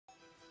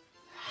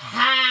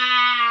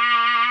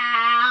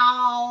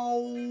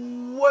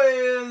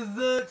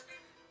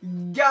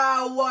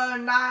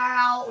going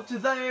out to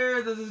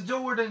there. This is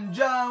Jordan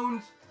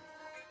Jones.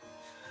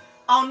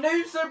 On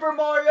New Super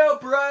Mario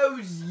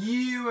Bros.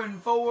 U in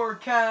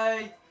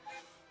 4K.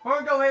 We're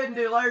going to go ahead and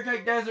do Layer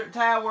Cake Desert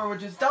Tower,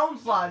 which is Stone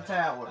Slide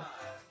Tower.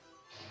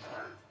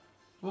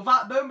 We'll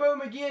fight Boom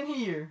Boom again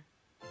here.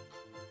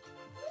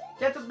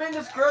 You have to spin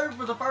the screw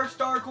for the first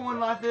star coin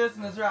like this,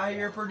 and it's right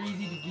here, pretty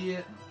easy to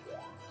get.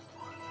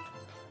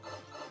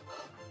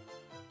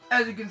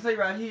 As you can see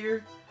right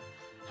here,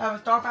 have a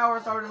star power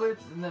started with,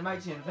 and that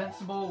makes you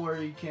invincible,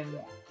 where you can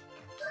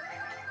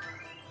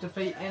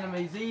defeat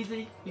enemies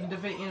easy. You can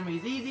defeat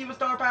enemies easy with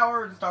star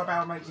power, and star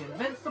power makes you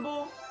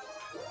invincible.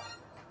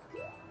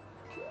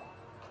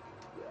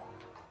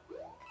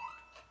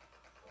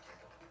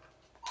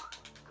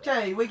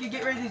 Okay, we can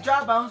get rid of these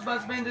dry bones by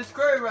spinning this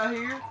screw right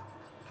here.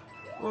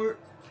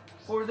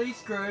 Or these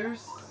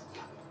screws.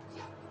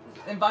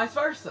 And vice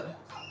versa.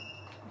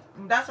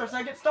 And that's our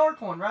second star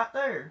coin right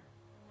there.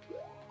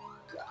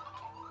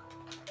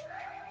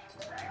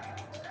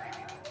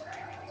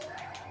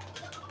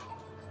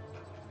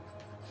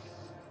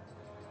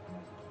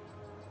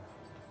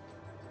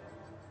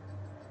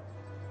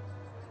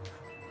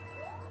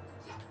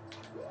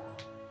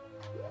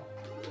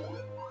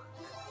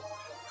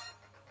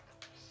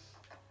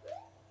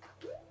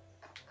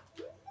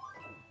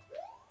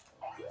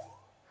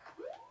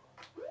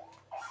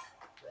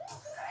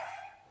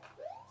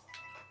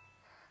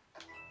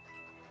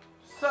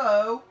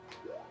 So,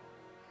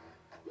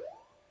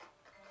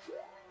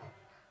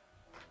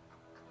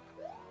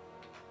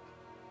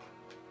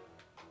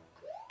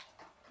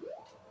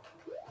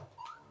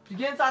 to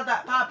get inside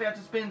that pipe, you have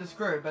to spin the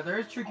screw, but there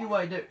is a tricky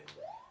way to do it.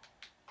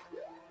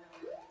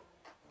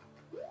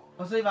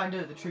 Let's see if I can do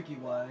it the tricky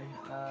way.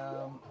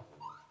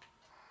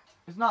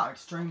 It's not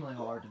extremely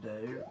hard to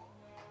do.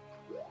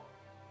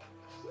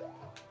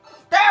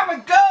 There we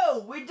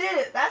go! We did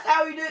it! That's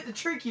how we do it the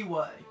tricky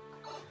way.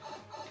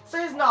 See,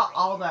 it's not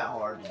all that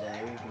hard to do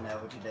if you know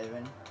what you're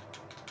doing.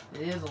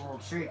 It is a little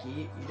tricky.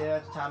 You do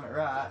have to time it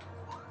right.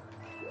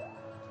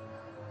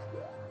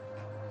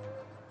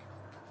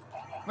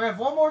 We have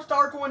one more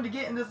star coin to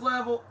get in this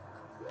level.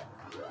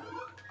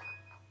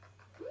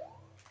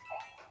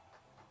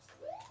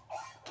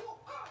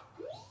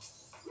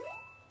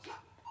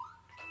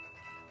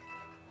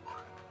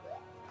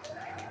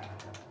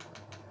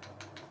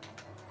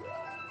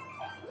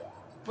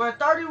 We're at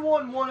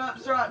 31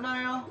 one-ups right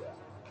now.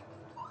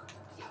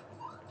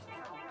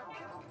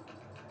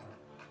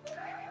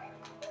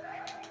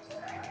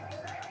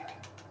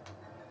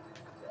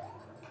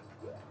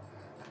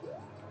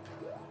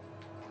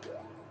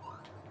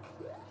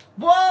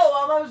 Whoa!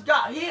 I almost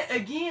got hit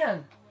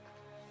again!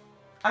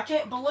 I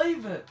can't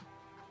believe it!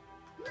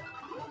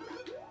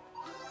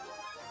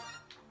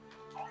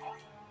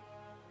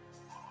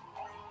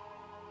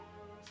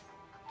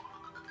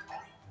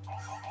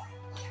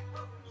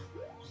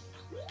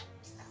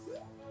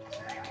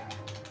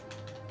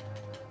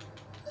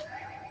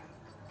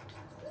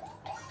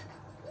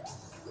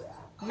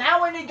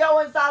 Now we need to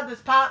go inside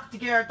this pipe to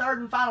get our third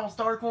and final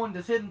star coin,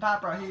 this hidden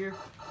pipe right here.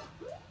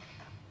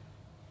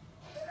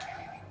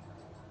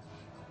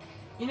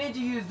 You need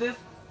to use this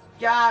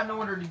guy in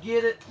order to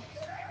get it.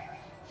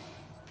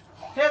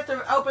 He has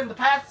to open the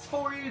paths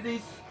for you.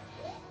 These,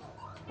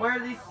 where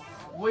these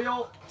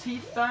wheel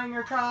teeth thing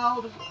are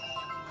called.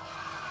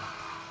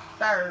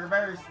 They're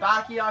very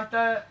spiky like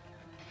that.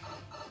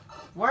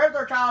 Where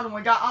they're called, and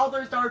we got all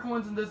 3 star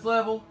coins in this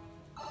level.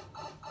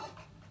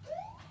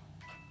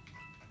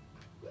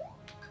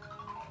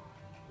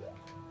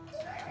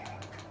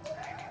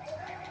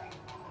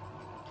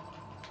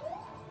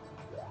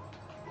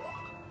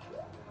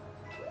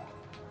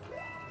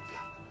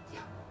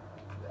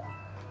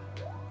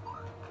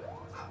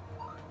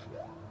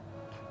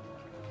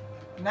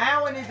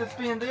 Now we need to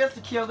spin this to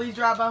kill these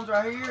dry bones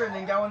right here, and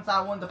then go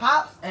inside one of the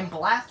pipes and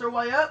blast our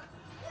way up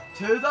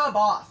to the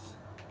boss.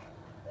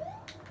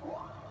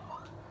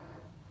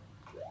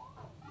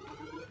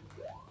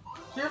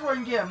 Here's where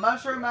you can get a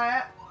mushroom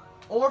mat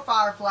or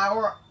fire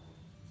flower.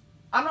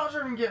 I'm not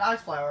sure if we can get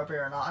ice flower up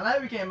here or not. I know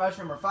we can get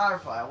mushroom or fire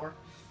flower.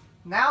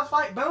 Now let's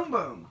fight Boom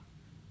Boom.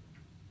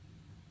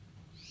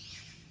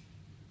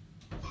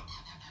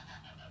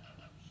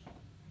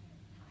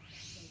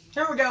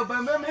 Here we go,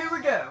 Boom Boom. Here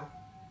we go.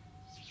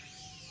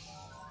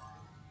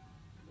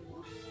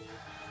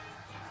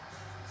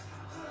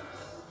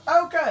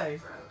 Okay.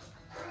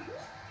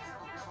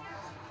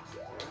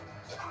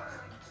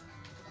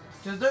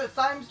 Just do the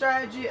same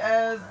strategy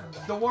as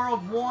the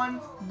World 1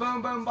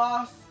 Boom Boom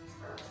boss,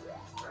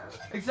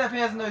 except he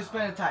has no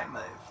spin attack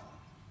move.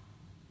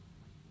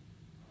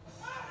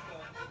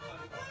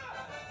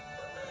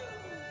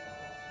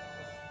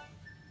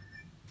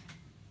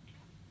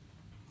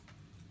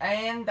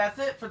 And that's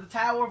it for the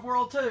Tower of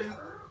World 2.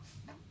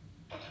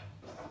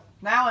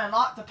 Now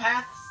unlock the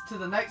paths to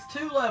the next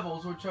 2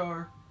 levels, which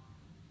are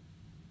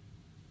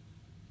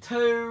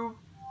 2,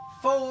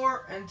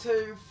 4, and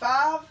 2,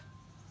 5.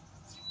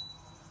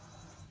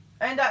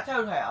 And that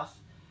Toad House.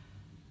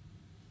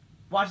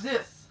 Watch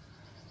this.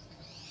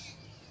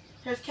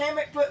 Has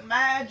Kamek put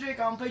magic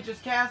on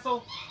Peach's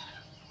castle?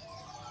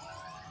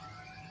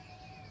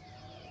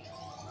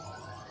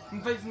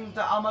 I'm fixing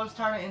to almost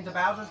turn it into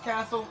Bowser's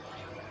castle.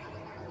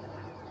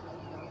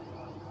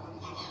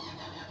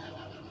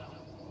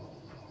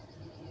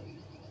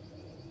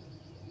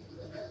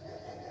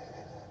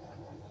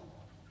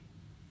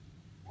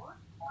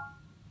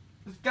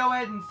 Let's go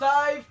ahead and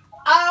save.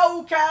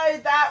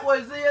 Okay, that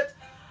was it.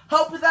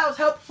 Hope that was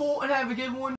helpful and have a good one.